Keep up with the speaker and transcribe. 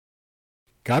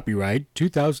Copyright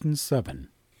 2007.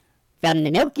 From the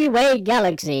Milky Way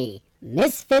galaxy,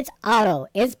 Misfits Auto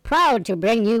is proud to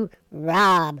bring you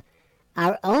Rob,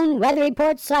 our own Weather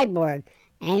Report cyborg,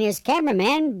 and his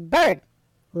cameraman, Bert,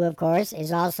 who, of course,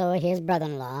 is also his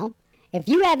brother-in-law. If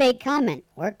you have a comment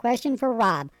or question for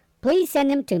Rob, please send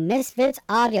them to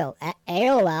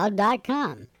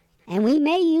misfitsaudio@aol.com, and we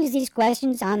may use these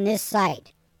questions on this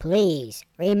site. Please,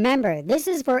 remember, this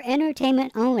is for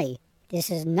entertainment only. This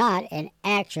is not an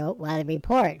actual weather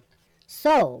report.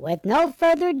 So, with no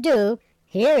further ado,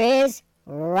 here is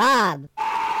Rob.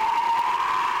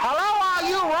 Hello, all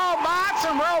you robots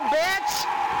and robits.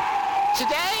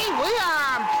 Today, we are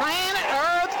on planet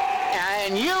Earth,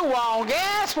 and you won't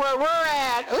guess where we're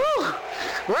at. Ooh,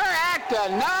 we're at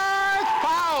the North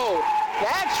Pole.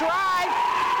 That's right.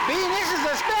 Being this is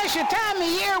a special time of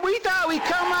year, we thought we'd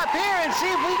come up here and see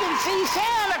if we can see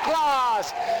Santa Claus.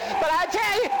 But I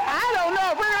tell you, I don't know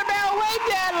if we're going to be able to wait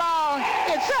that long.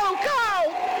 It's so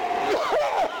cold.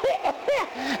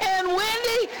 And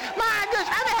windy. My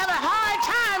goodness, I'm having a hard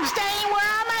time staying where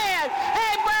I'm at.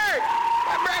 Hey, Bert,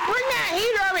 bring that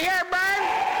heater over here, Bert.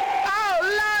 Oh,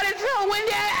 Lord, it's so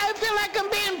windy. I feel like I'm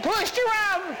being pushed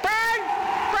around. Bert,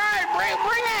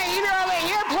 bring that heater over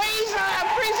here, please. I'm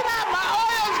freezing up. My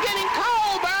oil's getting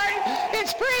cold, Bert.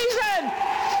 It's freezing.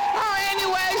 Oh,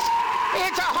 anyways,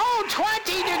 it's a whole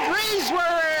 20 degrees where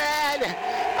we're at.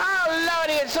 Oh,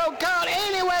 Lordy, it's so cold.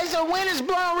 Anyways, the wind is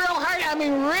blowing real hard. I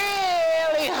mean,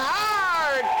 really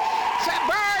hard. So,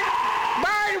 Bert,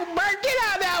 get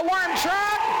out of that warm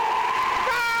truck.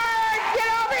 Bert, get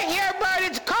over here, Bert.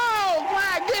 It's cold.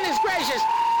 My goodness gracious.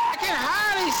 I can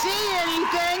hardly see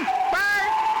anything.